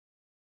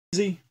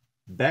Easy,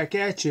 back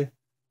at you.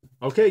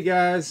 Okay,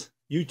 guys,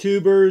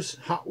 YouTubers,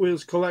 Hot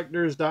Wheels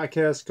collectors,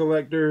 diecast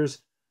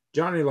collectors,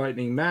 Johnny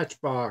Lightning,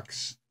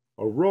 Matchbox,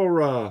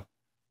 Aurora,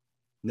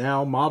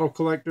 now model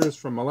collectors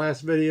from my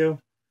last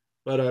video.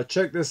 But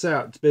check this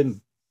out. It's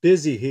been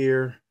busy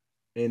here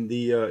in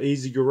the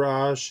Easy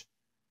Garage,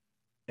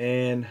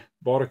 and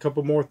bought a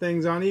couple more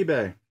things on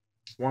eBay.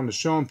 Wanted to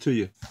show them to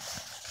you.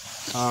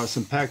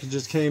 Some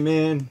packages came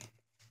in.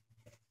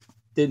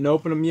 Didn't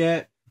open them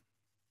yet.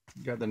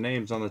 Got the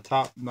names on the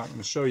top. I'm not going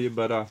to show you,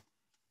 but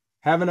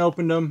haven't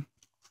opened them.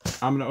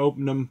 I'm going to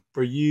open them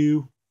for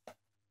you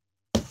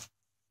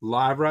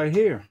live right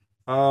here.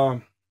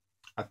 I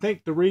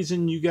think the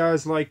reason you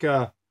guys like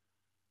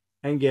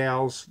and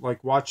gals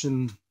like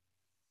watching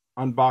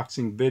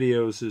unboxing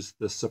videos is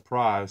the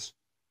surprise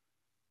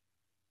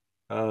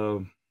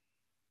of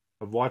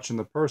watching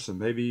the person.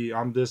 Maybe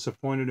I'm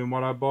disappointed in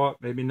what I bought,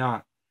 maybe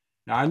not.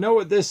 Now I know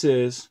what this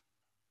is,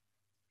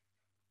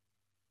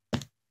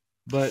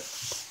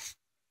 but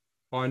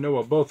well, I know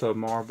what both of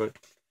them are, but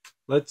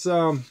let's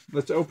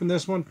open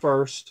this one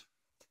first,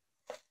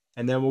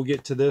 and then we'll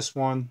get to this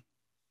one.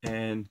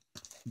 And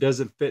it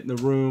doesn't fit in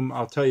the room.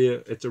 I'll tell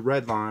you, it's a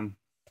redline,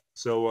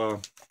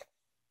 so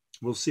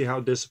we'll see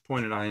how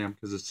disappointed I am,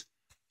 because it's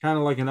kind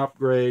of like an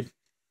upgrade.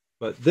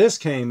 But this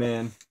came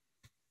in,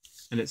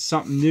 and it's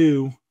something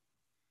new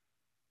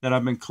that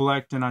I've been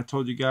collecting. I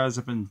told you guys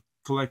I've been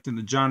collecting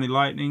the Johnny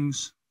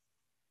Lightnings,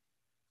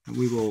 and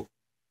we will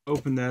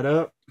open that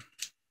up.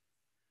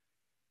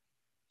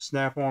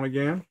 Snap on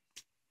again.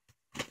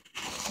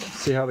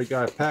 See how the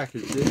guy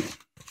packaged it.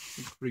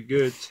 It's pretty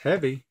good. It's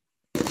heavy.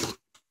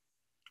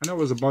 I know it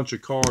was a bunch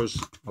of cars,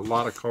 a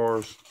lot of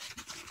cars.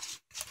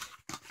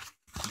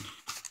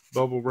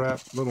 Bubble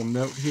wrap, little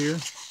note here.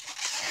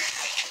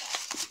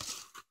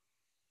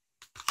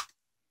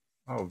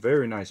 Oh,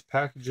 very nice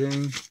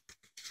packaging.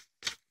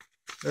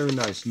 Very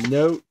nice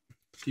note.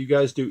 If you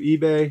guys do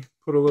eBay,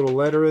 put a little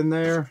letter in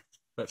there.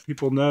 Let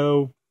people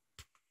know.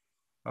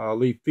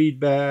 Leave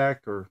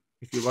feedback, or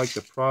if you like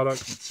the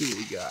product. Let's see what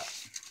we got.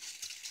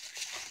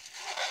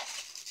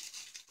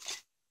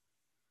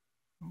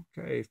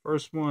 Okay,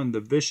 first one,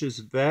 the Vicious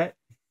Vet.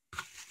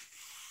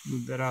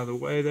 Move that out of the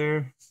way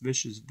there.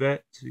 Vicious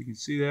Vet, so you can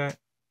see that.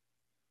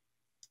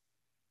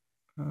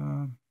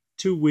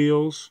 2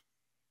 wheels.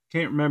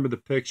 Can't remember the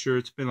picture.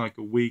 It's been like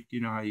a week.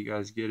 You know how you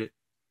guys get it.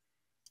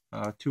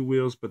 2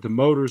 wheels, but the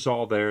motor's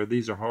all there.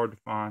 These are hard to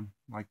find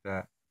like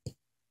that.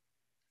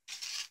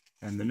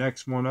 And the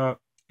next one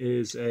up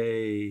is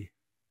a,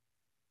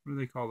 what do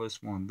they call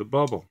this one? The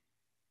Bubble.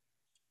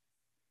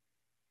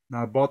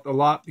 Now I bought the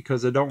lot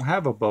because I don't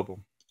have a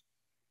bubble.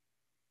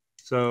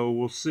 So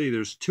we'll see.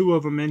 There's 2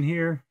 of them in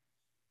here,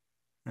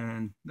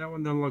 and that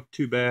one doesn't look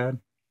too bad.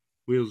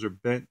 Wheels are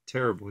bent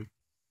terribly.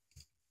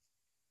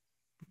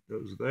 Put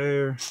those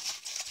there.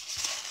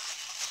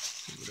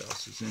 See what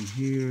else is in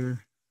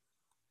here.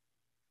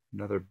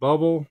 Another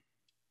bubble.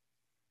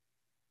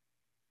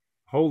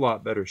 Whole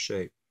lot better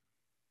shape.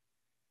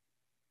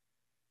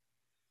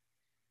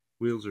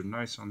 Wheels are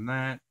nice on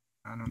that.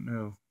 I don't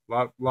know.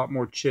 Lot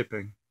more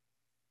chipping.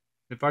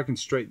 If I can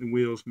straighten the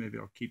wheels, maybe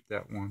I'll keep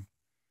that one.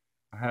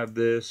 I have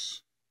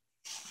this,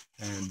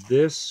 and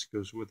this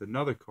goes with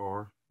another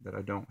car that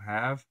I don't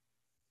have,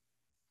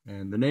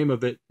 and the name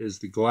of it is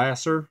the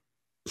Glasser.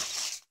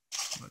 Let's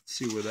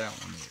see where that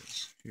one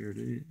is. Here it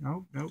is.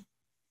 Oh, nope.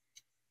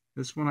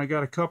 This one, I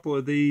got a couple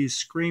of these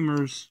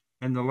Screamers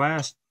in the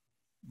last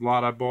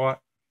lot I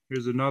bought.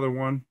 Here's another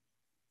one.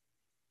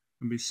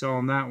 I'll be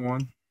selling that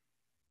one.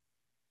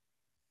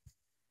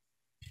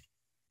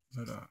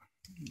 But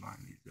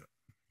line these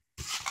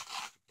up.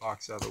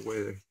 Box out of the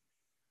way there.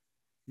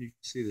 You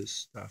can see this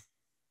stuff.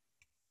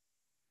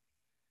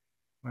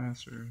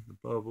 Glasser, the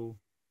Bubble,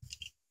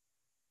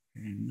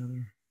 and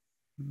another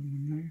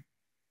one there.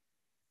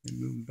 And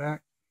moving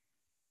back.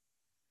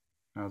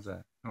 How's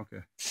that?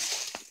 Okay.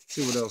 Let's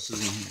see what else is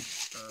in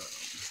here.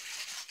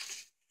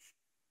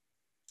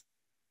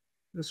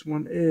 This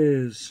one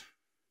is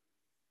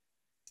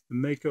the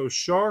Mako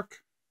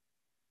Shark.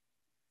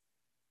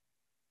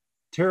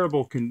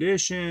 Terrible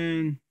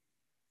condition,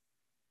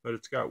 but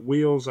it's got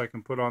wheels I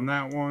can put on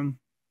that one,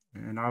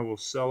 and I will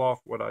sell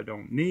off what I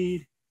don't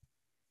need.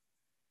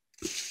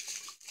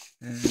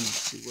 And let's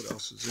see what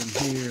else is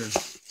in here.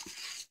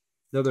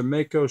 Another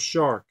Mako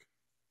Shark.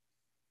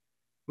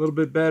 A little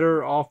bit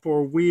better, all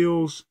 4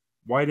 wheels,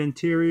 white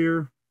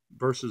interior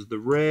versus the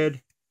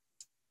red.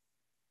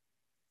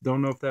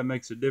 Don't know if that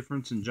makes a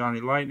difference in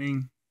Johnny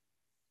Lightning.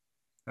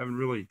 Haven't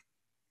really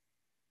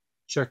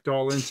checked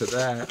all into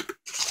that.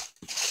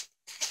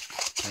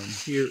 And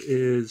here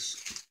is,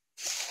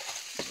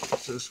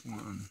 what's this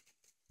one?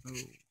 Oh,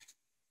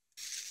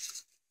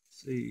 let's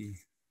see.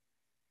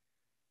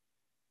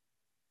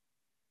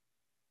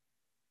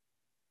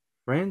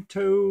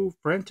 Franto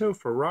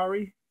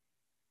Ferrari?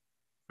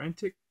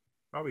 Frantic?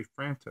 Probably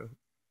Franto. It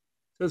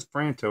says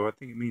Franto. I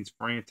think it means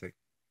frantic.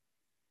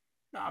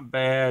 Not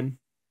bad.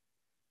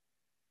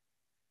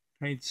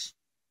 Paint's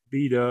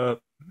beat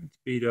up. It's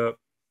beat up.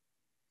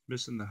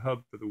 missing the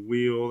hub for the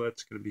wheel.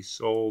 That's going to be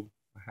sold.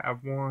 I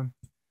have one.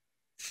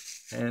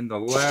 And the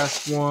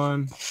last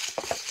one,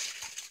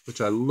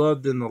 which I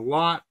loved in the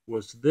lot,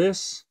 was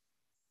this,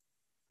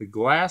 the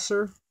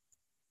Glasser.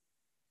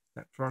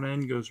 That front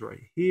end goes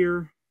right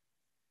here,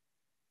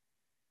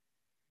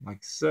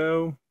 like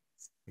so.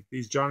 Like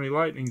these Johnny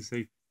Lightnings,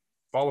 they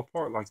fall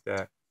apart like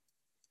that.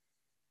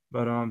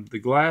 But the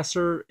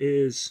Glasser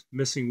is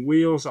missing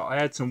wheels. I'll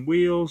add some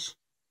wheels.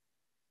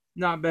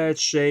 Not bad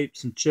shape,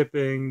 some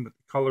chipping, but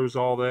the color's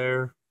all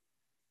there.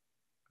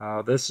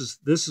 This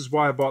is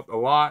why I bought the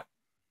lot,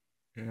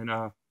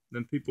 and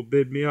then people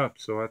bid me up,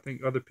 so I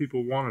think other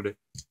people wanted it.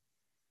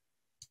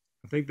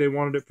 I think they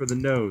wanted it for the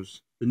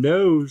nose. The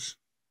nose,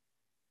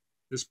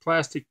 this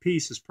plastic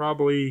piece, is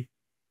probably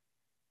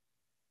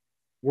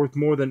worth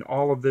more than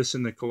all of this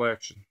in the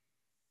collection.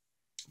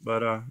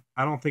 But I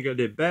don't think I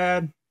did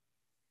bad.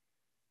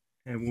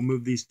 And we'll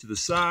move these to the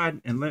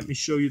side, and let me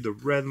show you the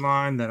red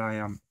line that I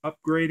am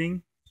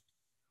upgrading.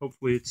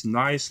 Hopefully it's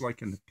nice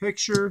like in the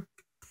picture,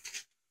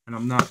 and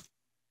I'm not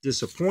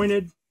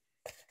disappointed.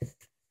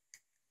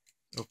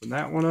 Open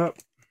that one up.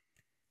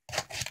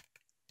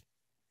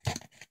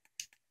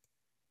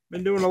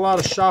 Been doing a lot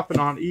of shopping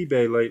on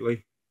eBay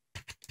lately.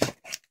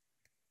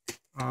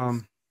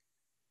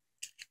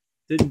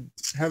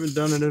 Haven't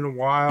done it in a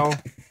while,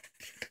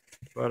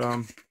 but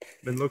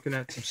been looking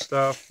at some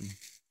stuff, and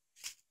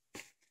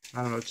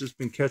I don't know, it's just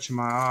been catching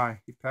my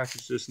eye. He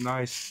packaged this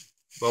nice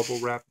bubble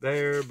wrap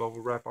there, bubble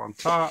wrap on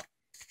top.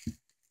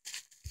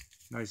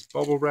 Nice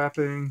bubble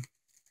wrapping.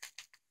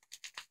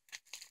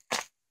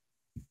 Let's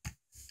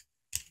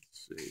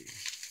see.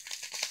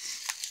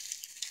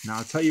 Now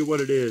I'll tell you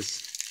what it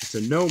is. It's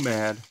a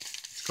Nomad.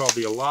 It's called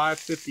the Alive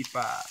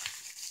 55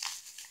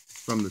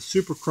 from the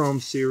Super Chrome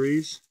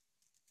series.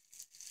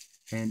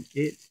 And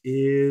it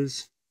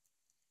is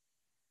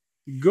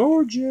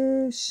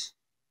gorgeous.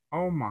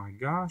 Oh my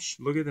gosh,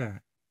 look at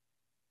that.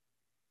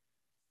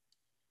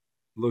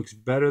 Looks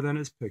better than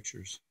his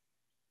pictures.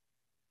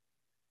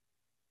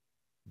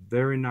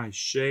 Very nice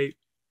shape.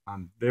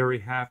 I'm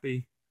very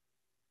happy.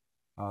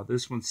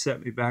 This one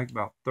set me back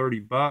about 30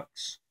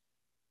 bucks.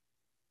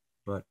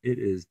 But it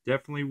is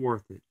definitely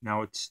worth it.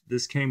 Now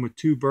this came with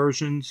 2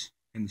 versions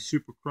in the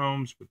Super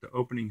Chromes with the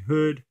opening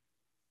hood.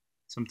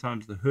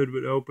 Sometimes the hood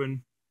would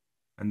open,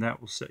 and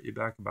that will set you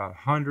back about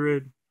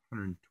 100,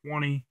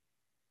 120.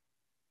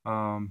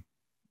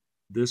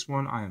 This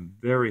one I am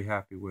very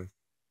happy with.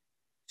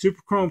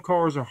 Super Chrome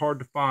cars are hard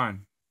to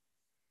find.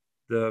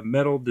 The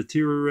metal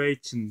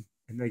deteriorates and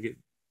they get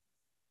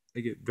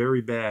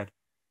very bad.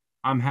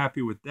 I'm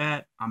happy with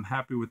that. I'm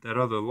happy with that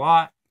other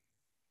lot.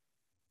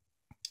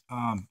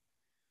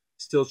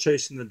 Still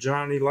chasing the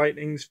Johnny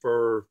Lightnings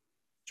for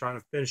trying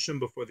to finish them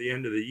before the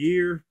end of the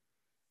year.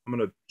 I'm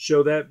going to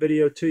show that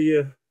video to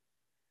you.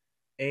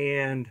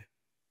 And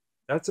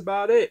that's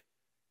about it.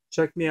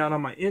 Check me out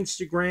on my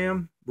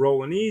Instagram,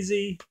 Rollin'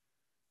 Easy.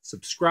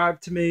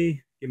 Subscribe to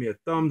me. Give me a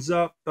thumbs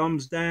up,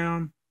 thumbs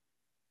down.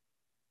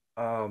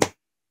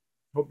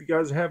 Hope you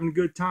guys are having a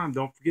good time.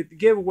 Don't forget the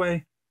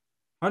giveaway.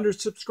 100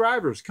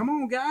 subscribers. Come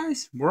on,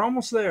 guys. We're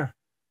almost there.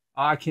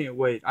 I can't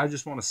wait. I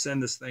just want to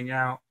send this thing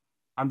out.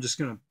 I'm just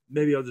going to,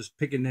 maybe I'll just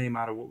pick a name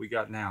out of what we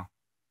got now.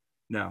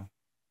 No.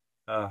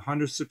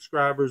 100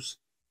 subscribers.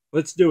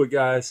 Let's do it,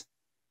 guys.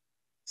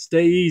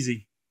 Stay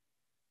easy.